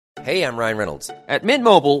Hey, I'm Ryan Reynolds. At Mint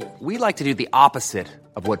Mobile, we like to do the opposite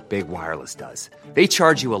of what Big Wireless does. They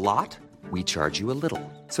charge you a lot, we charge you a little.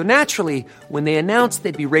 So naturally, when they announced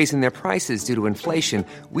they'd be raising their prices due to inflation,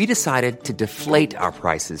 we decided to deflate our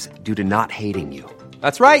prices due to not hating you.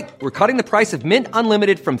 That's right. We're cutting the price of Mint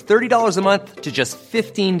Unlimited from $30 a month to just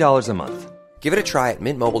 $15 a month. Give it a try at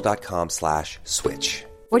mintmobile.com/switch.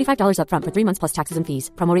 $45 up front for 3 months plus taxes and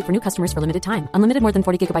fees. Promo rate for new customers for limited time. Unlimited more than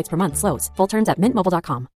 40 gigabytes per month. Slows full terms at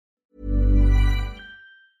mintmobile.com.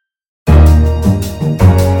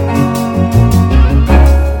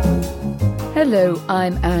 Hello,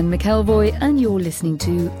 I'm Anne McElvoy and you're listening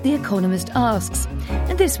to The Economist Asks.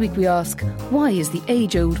 And this week we ask, why is the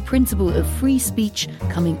age-old principle of free speech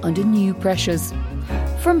coming under new pressures?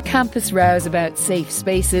 From campus rows about safe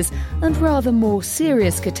spaces and rather more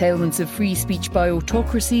serious curtailments of free speech by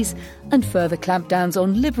autocracies and further clampdowns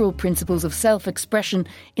on liberal principles of self-expression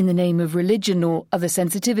in the name of religion or other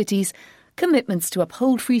sensitivities, commitments to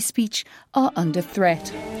uphold free speech are under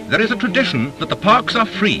threat. There is a tradition that the parks are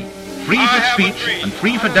free for speech and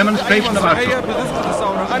free for demonstration of outlook.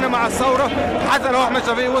 Kind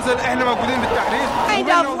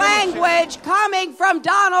of language coming from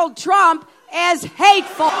Donald Trump as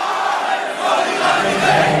hateful.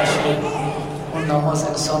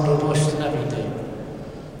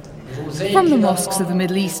 From the mosques of the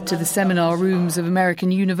Middle East to the seminar rooms of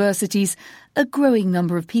American universities, a growing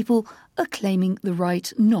number of people are claiming the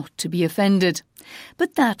right not to be offended.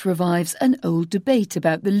 But that revives an old debate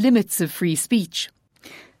about the limits of free speech.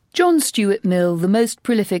 John Stuart Mill, the most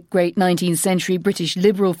prolific great 19th century British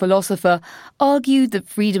liberal philosopher, argued that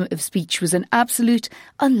freedom of speech was an absolute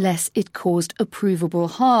unless it caused a provable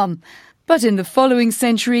harm. But in the following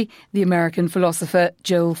century, the American philosopher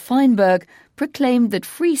Joel Feinberg proclaimed that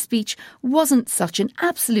free speech wasn't such an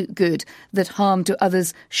absolute good that harm to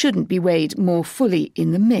others shouldn't be weighed more fully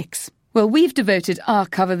in the mix. Well, we've devoted our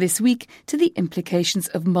cover this week to the implications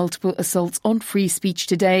of multiple assaults on free speech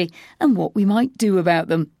today and what we might do about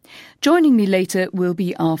them. Joining me later will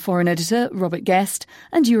be our foreign editor, Robert Guest,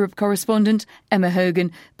 and Europe correspondent, Emma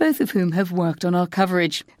Hogan, both of whom have worked on our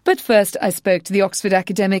coverage. But first, I spoke to the Oxford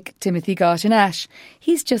academic Timothy Garton-Ash.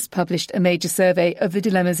 He's just published a major survey of the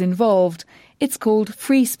dilemmas involved. It's called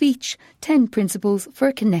Free Speech, 10 Principles for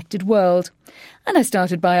a Connected World. And I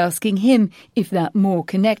started by asking him if that more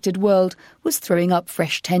connected world was throwing up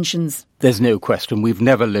fresh tensions. There's no question. We've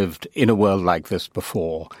never lived in a world like this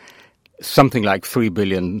before. Something like 3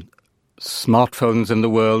 billion smartphones in the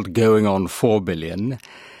world, going on 4 billion.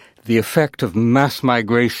 The effect of mass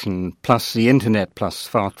migration plus the internet plus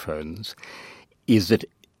smartphones is that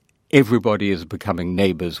everybody is becoming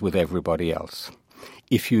neighbours with everybody else.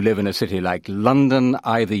 If you live in a city like London,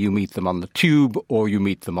 either you meet them on the tube or you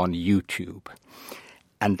meet them on YouTube.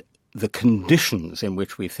 And the conditions in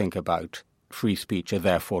which we think about free speech are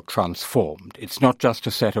therefore transformed. It's not just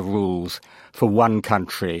a set of rules for one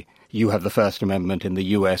country. You have the First Amendment in the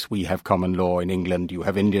US, we have common law in England, you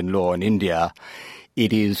have Indian law in India.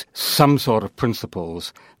 It is some sort of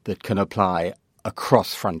principles that can apply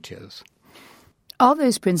across frontiers. Are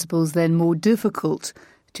those principles then more difficult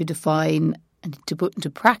to define and to put into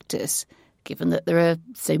practice, given that there are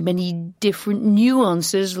so many different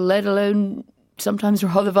nuances, let alone sometimes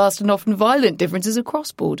rather vast and often violent differences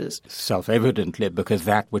across borders? Self-evidently, because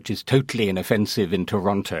that which is totally inoffensive in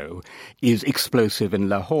Toronto is explosive in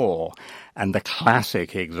Lahore. And the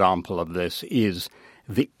classic example of this is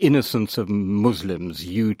the Innocence of Muslims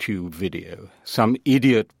YouTube video. Some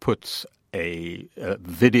idiot puts a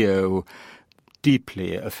video,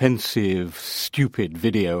 deeply offensive, stupid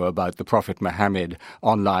video about the Prophet Muhammad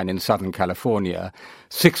online in Southern California.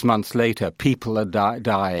 6 months later, people are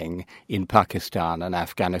dying in Pakistan and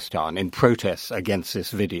Afghanistan in protests against this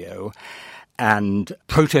video. And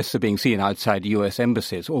protests are being seen outside US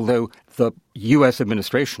embassies, although the US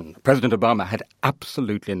administration, President Obama, had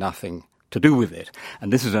absolutely nothing to do with it.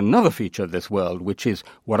 And this is another feature of this world, which is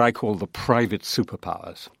what I call the private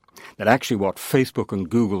superpowers. That actually what Facebook and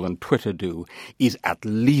Google and Twitter do is at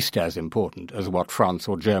least as important as what France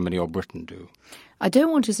or Germany or Britain do. I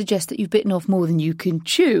don't want to suggest that you've bitten off more than you can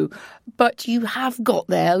chew, but you have got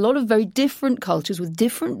there a lot of very different cultures with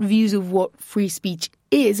different views of what free speech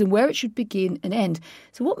is and where it should begin and end.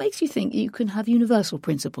 So what makes you think you can have universal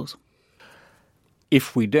principles?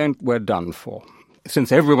 If we don't, we're done for.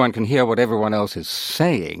 Since everyone can hear what everyone else is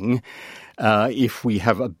saying, if we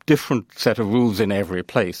have a different set of rules in every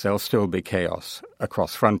place, there'll still be chaos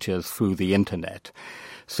across frontiers through the internet.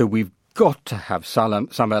 So we've got to have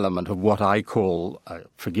some element of what I call,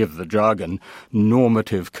 forgive the jargon,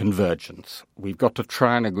 normative convergence. We've got to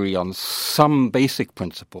try and agree on some basic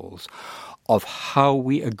principles of how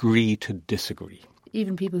we agree to disagree.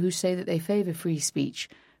 Even people who say that they favour free speech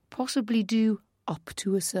possibly do up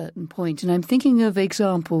to a certain point. And I'm thinking of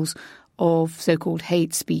examples of so-called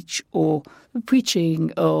hate speech or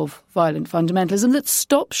preaching of violent fundamentalism that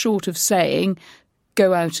stop short of saying,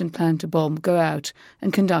 go out and plan to bomb, go out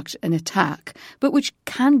and conduct an attack, but which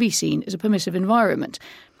can be seen as a permissive environment.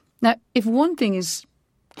 Now, if one thing is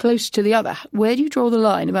close to the other, where do you draw the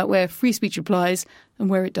line about where free speech applies and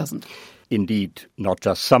where it doesn't? Indeed, not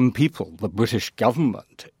just some people. The British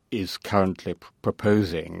government is currently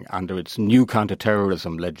proposing, under its new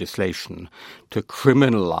counter-terrorism legislation, to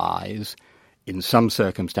criminalise, in some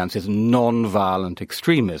circumstances, non-violent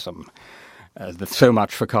extremism. So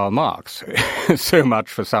much for Karl Marx, so much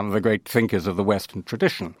for some of the great thinkers of the Western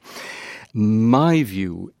tradition. My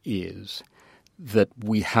view is that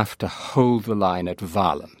we have to hold the line at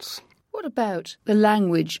violence. What about the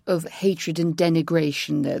language of hatred and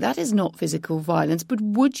denigration, though? That is not physical violence, but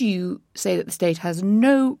would you say that the state has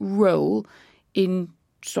no role in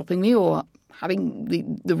stopping me or having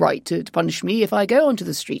the right to punish me if I go onto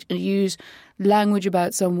the street and use language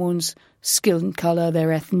about someone's skin colour, their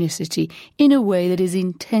ethnicity, in a way that is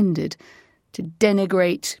intended to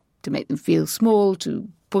denigrate, to make them feel small, to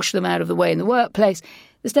push them out of the way in the workplace?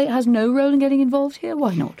 The state has no role in getting involved here?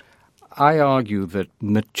 Why not? I argue that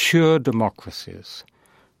mature democracies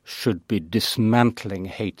should be dismantling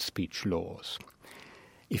hate speech laws.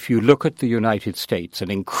 If you look at the United States,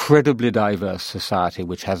 an incredibly diverse society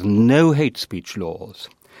which has no hate speech laws,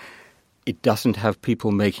 it doesn't have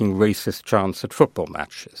people making racist chants at football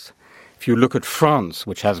matches. If you look at France,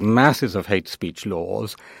 which has masses of hate speech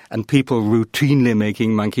laws and people routinely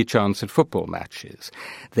making monkey chants at football matches,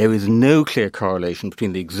 there is no clear correlation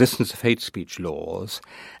between the existence of hate speech laws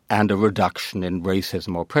and a reduction in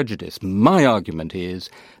racism or prejudice. My argument is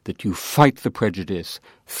that you fight the prejudice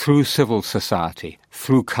through civil society,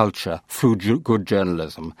 through culture, through good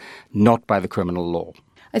journalism, not by the criminal law.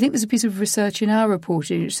 I think there's a piece of research in our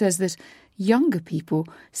report which says that younger people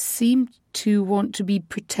seem to want to be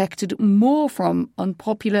protected more from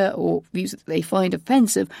unpopular or views that they find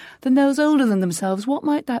offensive than those older than themselves. What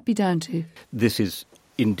might that be down to? This is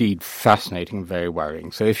indeed fascinating and very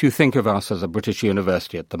worrying. So if you think of us as a British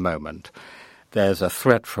university at the moment, there's a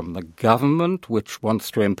threat from the government which wants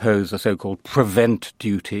to impose a so-called prevent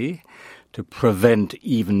duty to prevent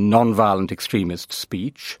even non-violent extremist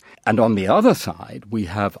speech. And on the other side, we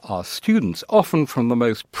have our students, often from the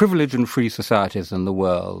most privileged and free societies in the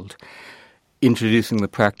world, introducing the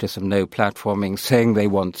practice of no platforming, saying they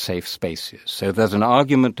want safe spaces. So there's an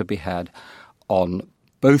argument to be had on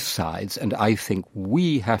both sides, and I think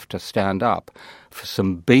we have to stand up for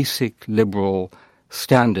some basic liberal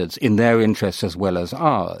standards in their interests as well as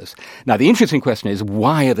ours. Now, the interesting question is,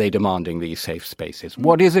 why are they demanding these safe spaces?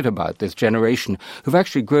 What is it about this generation who've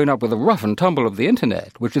actually grown up with the rough and tumble of the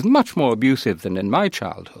internet, which is much more abusive than in my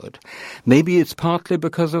childhood? Maybe it's partly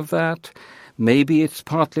because of that. Maybe it's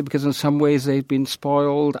partly because in some ways they've been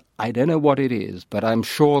spoiled. I don't know what it is, but I'm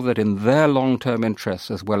sure that in their long-term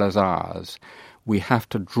interests as well as ours, we have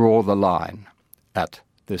to draw the line at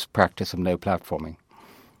this practice of no platforming.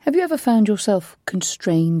 Have you ever found yourself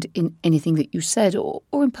constrained in anything that you said or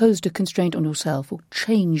imposed a constraint on yourself or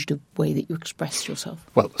changed a way that you expressed yourself?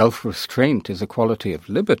 Well, self-restraint is a quality of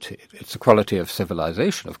liberty. It's a quality of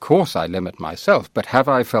civilization. Of course I limit myself, but have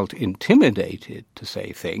I felt intimidated to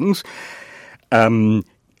say things? I'm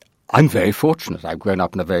very fortunate. I've grown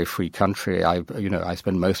up in a very free country. I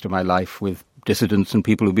spend most of my life with dissidents and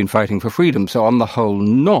people who've been fighting for freedom. So on the whole,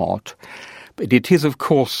 not. But it is, of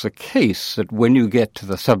course, the case that when you get to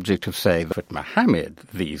the subject of, say, Muhammad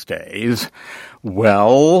these days,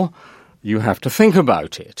 well, you have to think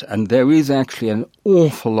about it. And there is actually an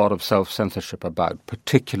awful lot of self-censorship about,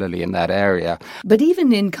 particularly in that area. But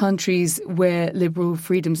even in countries where liberal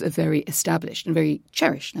freedoms are very established and very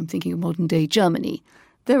cherished, I'm thinking of modern-day Germany,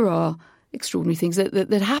 there are extraordinary things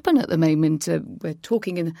that happen at the moment. We're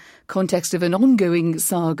talking in the context of an ongoing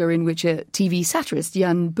saga in which a TV satirist,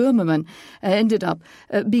 Jan Böhmermann, ended up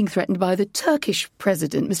being threatened by the Turkish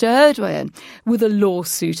president, Mr. Erdogan, with a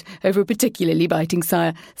lawsuit over a particularly biting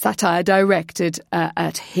satire directed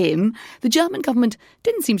at him. The German government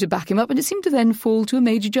didn't seem to back him up, and it seemed to then fall to a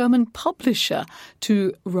major German publisher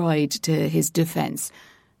to ride to his defence.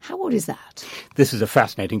 How odd is that? This is a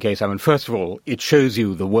fascinating case. I mean, first of all, it shows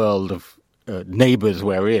you the world of neighbours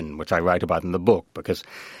we're in, which I write about in the book, because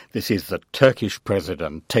this is the Turkish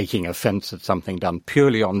president taking offence at something done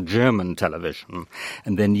purely on German television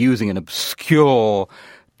and then using an obscure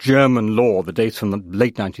German law that dates from the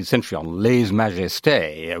late 19th century on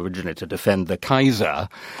lèse-majesté, originally to defend the Kaiser,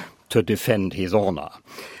 to defend his honour.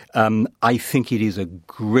 I think it is a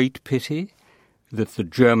great pity that the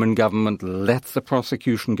German government let the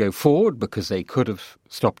prosecution go forward, because they could have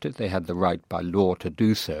stopped it. They had the right by law to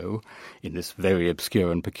do so in this very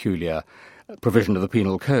obscure and peculiar provision of the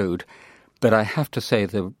penal code. But I have to say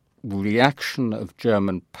the reaction of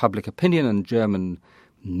German public opinion and German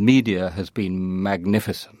media has been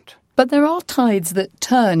magnificent. But there are tides that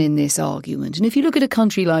turn in this argument. And if you look at a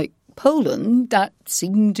country like Poland, that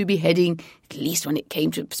seemed to be heading, at least when it came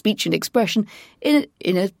to speech and expression, in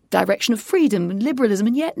a direction of freedom and liberalism,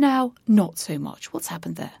 and yet now not so much. What's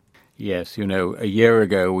happened there? Yes, a year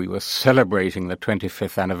ago we were celebrating the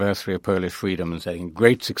 25th anniversary of Polish freedom and saying,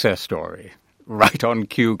 great success story. Right on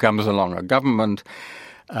cue comes along a government,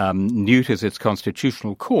 neuters its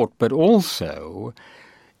constitutional court, but also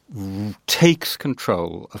takes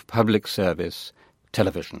control of public service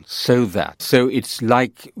television. So it's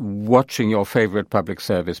like watching your favourite public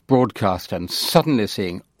service broadcast and suddenly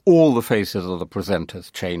seeing all the faces of the presenters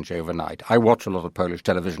change overnight. I watch a lot of Polish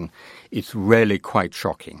television. It's really quite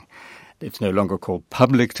shocking. It's no longer called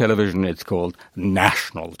public television, it's called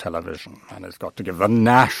national television, and it's got to give the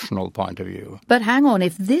national point of view. But hang on,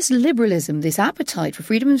 if this liberalism, this appetite for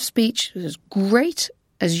freedom of speech is as great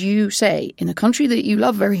as you say, in a country that you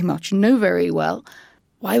love very much, know very well,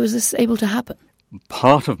 why was this able to happen?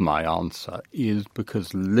 Part of my answer is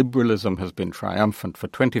because liberalism has been triumphant for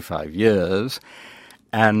 25 years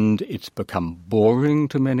and it's become boring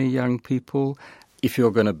to many young people. If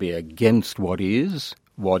you're going to be against what is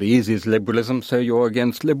liberalism, so you're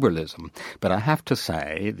against liberalism. But I have to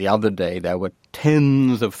say, the other day there were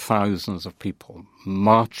tens of thousands of people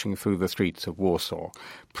marching through the streets of Warsaw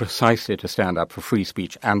precisely to stand up for free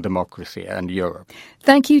speech and democracy and Europe.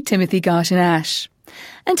 Thank you, Timothy Garton-Ash.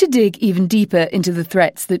 And to dig even deeper into the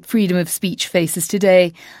threats that freedom of speech faces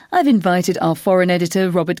today, I've invited our foreign editor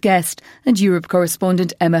Robert Guest and Europe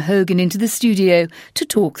correspondent Emma Hogan into the studio to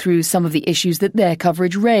talk through some of the issues that their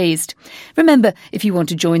coverage raised. Remember, if you want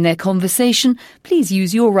to join their conversation, please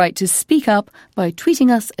use your right to speak up by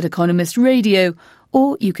tweeting us at Economist Radio,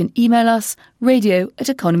 or you can email us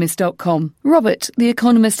radio@economist.com. Robert, The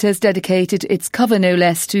Economist has dedicated its cover no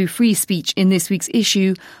less to free speech in this week's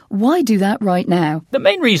issue. Why do that right now? The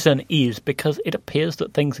main reason is because it appears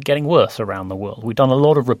that things are getting worse around the world. We've done a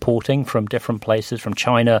lot of reporting from different places, from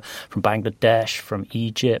China, from Bangladesh, from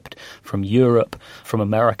Egypt, from Europe, from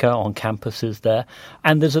America on campuses there.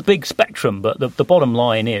 And there's a big spectrum, but the bottom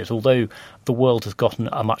line is, although the world has gotten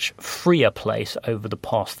a much freer place over the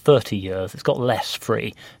past 30 years, it's got less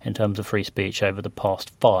free in terms of free speech over the past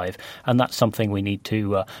 5, and that's something we need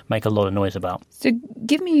to make a lot of noise about. So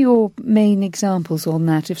give me your main examples on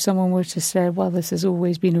that. If someone were to say, well, this has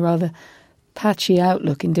always been a rather patchy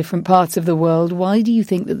outlook in different parts of the world, why do you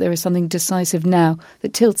think that there is something decisive now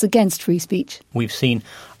that tilts against free speech? We've seen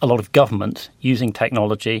a lot of governments using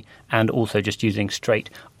technology and also just using straight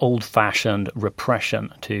old-fashioned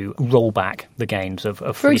repression to roll back the gains of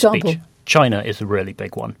free speech. China is a really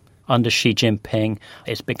big one. Under Xi Jinping,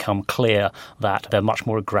 it's become clear that they're much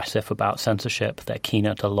more aggressive about censorship. They're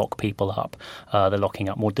keener to lock people up. They're locking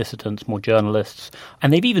up more dissidents, more journalists.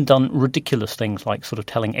 And they've even done ridiculous things like sort of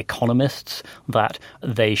telling economists that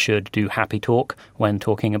they should do happy talk when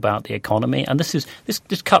talking about the economy. And this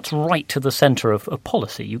cuts right to the centre of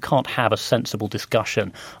policy. You can't have a sensible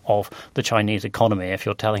discussion of the Chinese economy if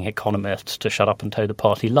you're telling economists to shut up and toe the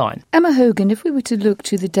party line. Emma Hogan, if we were to look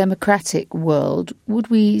to the democratic world, would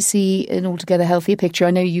we see an altogether healthier picture?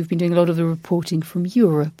 I know you've been doing a lot of the reporting from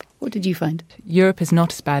Europe. What did you find? Europe is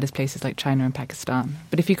not as bad as places like China and Pakistan.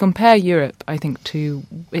 But if you compare Europe, I think, to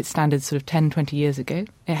its standards sort of 10, 20 years ago,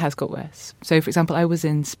 it has got worse. So, for example, I was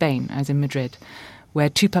in Spain, I was in Madrid, where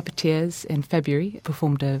 2 puppeteers in February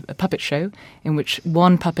performed a puppet show in which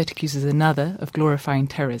one puppet accuses another of glorifying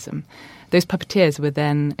terrorism. Those puppeteers were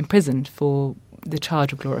then imprisoned for the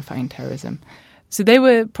charge of glorifying terrorism. So they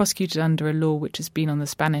were prosecuted under a law which has been on the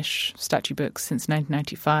Spanish statute books since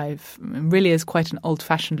 1995 and really is quite an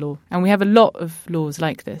old-fashioned law. And we have a lot of laws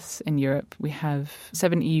like this in Europe. We have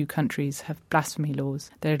 7 EU countries have blasphemy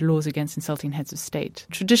laws. There are laws against insulting heads of state.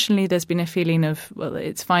 Traditionally, there's been a feeling of, well,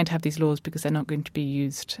 it's fine to have these laws because they're not going to be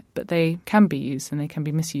used. But they can be used and they can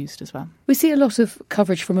be misused as well. We see a lot of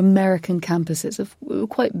coverage from American campuses of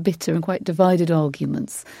quite bitter and quite divided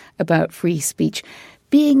arguments about free speech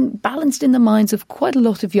being balanced in the minds of quite a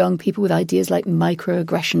lot of young people with ideas like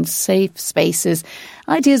microaggressions, safe spaces,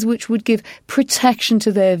 ideas which would give protection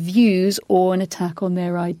to their views or an attack on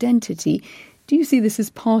their identity. Do you see this as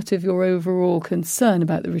part of your overall concern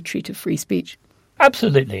about the retreat of free speech?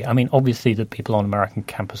 Absolutely. I mean, obviously the people on American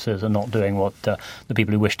campuses are not doing what the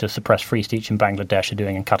people who wish to suppress free speech in Bangladesh are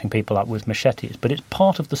doing and cutting people up with machetes. But it's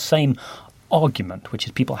part of the same argument, which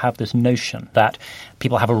is people have this notion that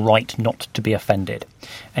people have a right not to be offended.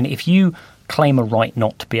 And if you claim a right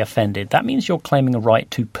not to be offended, that means you're claiming a right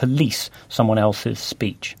to police someone else's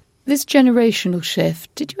speech. This generational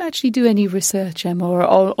shift, did you actually do any research, Emma,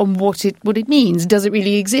 on what it means? Does it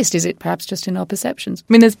really exist? Is it perhaps just in our perceptions?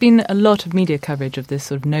 I mean, there's been a lot of media coverage of this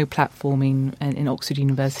sort of no platforming in Oxford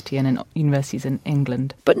University and in universities in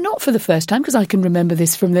England. But not for the first time, because I can remember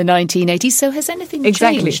this from the 1980s. So has anything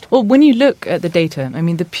changed? Well, when you look at the data, I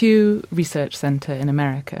mean, the Pew Research Center in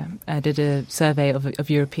America did a survey of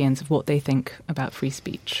Europeans of what they think about free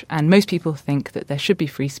speech. And most people think that there should be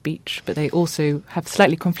free speech, but they also have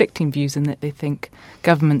slightly conflicting views in that they think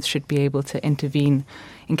governments should be able to intervene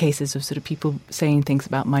in cases of sort of people saying things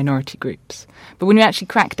about minority groups. But when you actually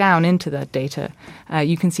crack down into that data,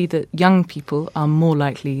 you can see that young people are more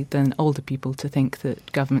likely than older people to think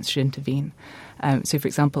that governments should intervene. So, for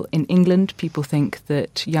example, in England, people think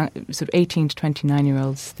that sort of 18 to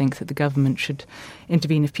 29-year-olds think that the government should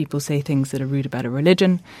intervene if people say things that are rude about a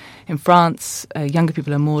religion. In France, younger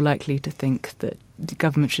people are more likely to think that the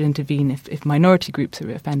government should intervene if minority groups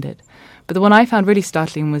are offended. But the one I found really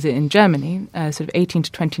startling was in Germany, sort of 18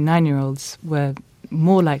 to 29-year-olds were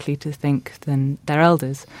more likely to think than their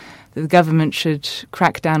elders that the government should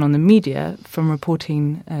crack down on the media from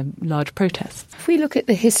reporting large protests. If we look at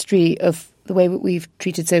the history of the way that we've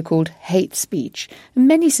treated so-called hate speech,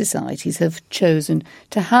 many societies have chosen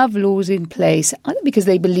to have laws in place either because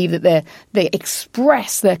they believe that they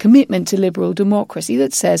express their commitment to liberal democracy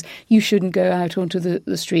that says you shouldn't go out onto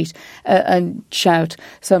the street and shout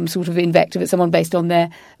some sort of invective at someone based on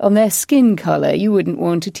their skin colour. You wouldn't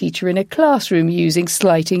want a teacher in a classroom using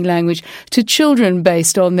slighting language to children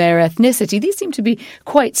based on their ethnicity. These seem to be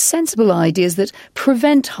quite sensible ideas that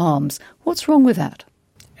prevent harms. What's wrong with that?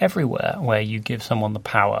 Everywhere where you give someone the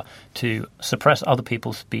power to suppress other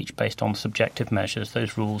people's speech based on subjective measures,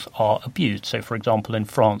 those rules are abused. So, for example, in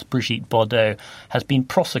France, Brigitte Bardot has been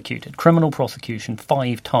prosecuted, criminal prosecution,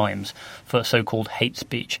 5 times for so-called hate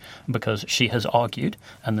speech because she has argued,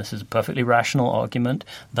 and this is a perfectly rational argument,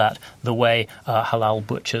 that the way halal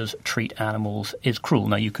butchers treat animals is cruel.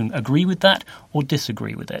 Now, you can agree with that or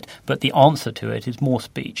disagree with it, but the answer to it is more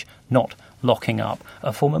speech, not locking up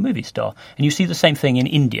a former movie star. And you see the same thing in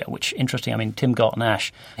India, which, interesting, I mean, Tim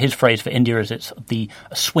Garton-Ash, his phrase for India is it's the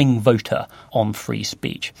swing voter on free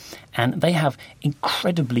speech. And they have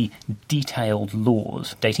incredibly detailed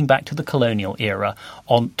laws dating back to the colonial era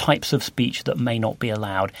on types of speech that may not be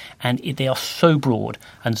allowed. And they are so broad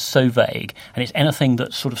and so vague. And it's anything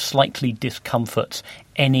that sort of slightly discomforts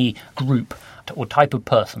any group or type of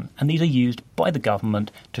person. And these are used by the government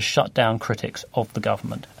to shut down critics of the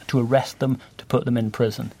government, to arrest them, to put them in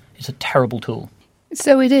prison. It's a terrible tool.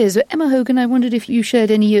 So it is. Emma Hogan, I wondered if you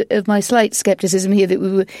shared any of my slight scepticism here that we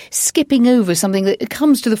were skipping over something that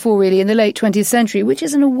comes to the fore really in the late 20th century, which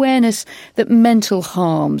is an awareness that mental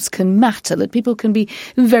harms can matter, that people can be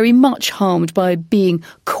very much harmed by being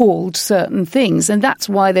called certain things. And that's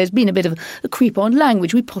why there's been a bit of a creep on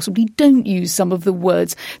language. We possibly don't use some of the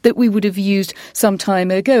words that we would have used some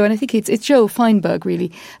time ago. And I think it's Joel Feinberg,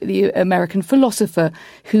 really, the American philosopher,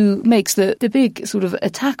 who makes the big sort of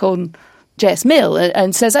attack on J.S. Mill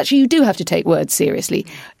and says, actually, you do have to take words seriously.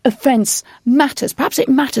 Offence matters. Perhaps it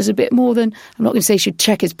matters a bit more than, I'm not going to say should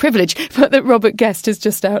check his privilege, but that Robert Guest has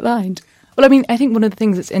just outlined. Well, I mean, I think one of the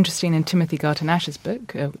things that's interesting in Timothy Garton-Ash's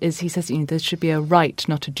book is he says there should be a right,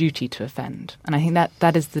 not a duty to offend. And I think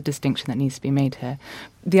that is the distinction that needs to be made here.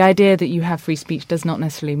 The idea that you have free speech does not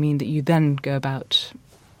necessarily mean that you then go about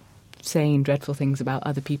saying dreadful things about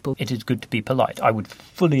other people. It is good to be polite. I would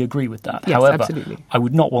fully agree with that. Yes, However, absolutely. I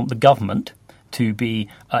would not want the government to be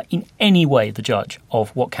in any way the judge of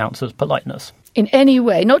what counts as politeness. In any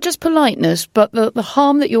way, not just politeness, but the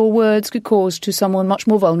harm that your words could cause to someone much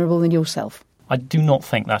more vulnerable than yourself. I do not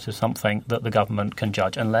think that is something that the government can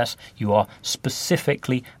judge unless you are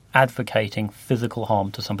specifically advocating physical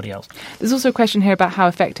harm to somebody else. There's also a question here about how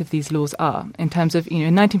effective these laws are in terms of, in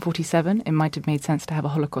 1947, it might have made sense to have a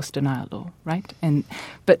Holocaust denial law, right?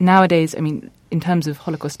 But nowadays, I mean, in terms of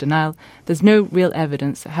Holocaust denial, there's no real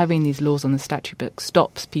evidence that having these laws on the statute book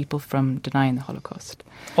stops people from denying the Holocaust.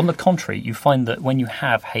 On the contrary, you find that when you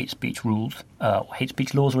have hate speech rules, hate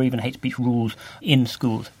speech laws or even hate speech rules in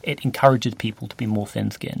schools, it encourages people to be more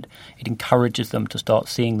thin-skinned. It encourages them to start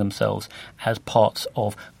seeing themselves as parts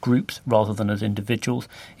of groups rather than as individuals.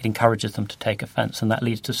 It encourages them to take offence, and that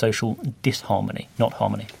leads to social disharmony, not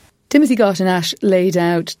harmony. Timothy Garton-Ash laid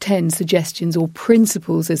out 10 suggestions or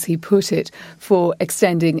principles, as he put it, for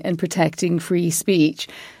extending and protecting free speech.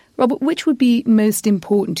 Robert, which would be most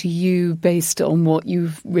important to you based on what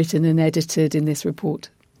you've written and edited in this report?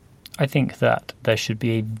 I think that there should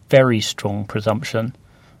be a very strong presumption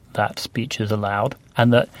that speech is allowed,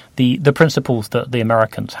 and that the principles that the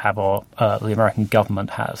Americans have, or the American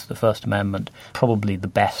government has, the First Amendment, probably the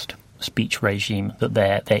best speech regime that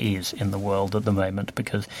there is in the world at the moment,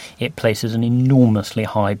 because it places an enormously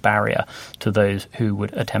high barrier to those who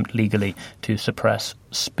would attempt legally to suppress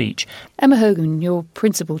speech. Emma Hogan, your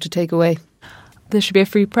principle to take away? There should be a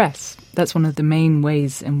free press. That's one of the main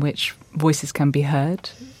ways in which voices can be heard,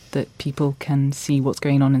 that people can see what's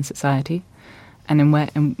going on in society, and in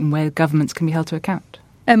where governments can be held to account.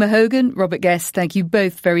 Emma Hogan, Robert Guest, thank you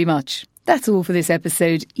both very much. That's all for this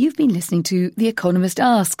episode. You've been listening to The Economist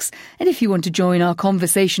Asks. And if you want to join our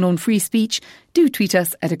conversation on free speech, do tweet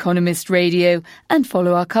us at Economist Radio and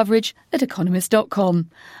follow our coverage at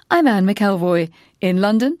economist.com. I'm Anne McElroy. In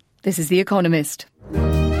London, this is The Economist.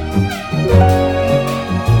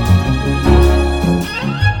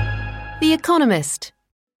 The Economist.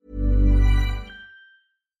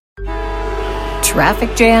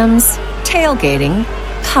 Traffic jams, tailgating,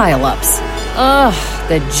 pile-ups. Ugh,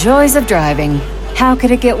 the joys of driving. How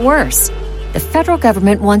could it get worse? The federal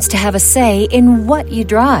government wants to have a say in what you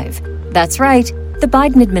drive. That's right. The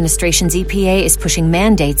Biden administration's EPA is pushing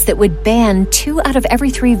mandates that would ban 2 out of every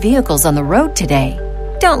 3 vehicles on the road today.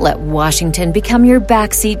 Don't let Washington become your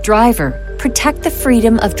backseat driver. Protect the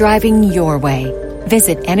freedom of driving your way.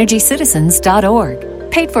 Visit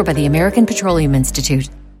EnergyCitizens.org. Paid for by the American Petroleum Institute.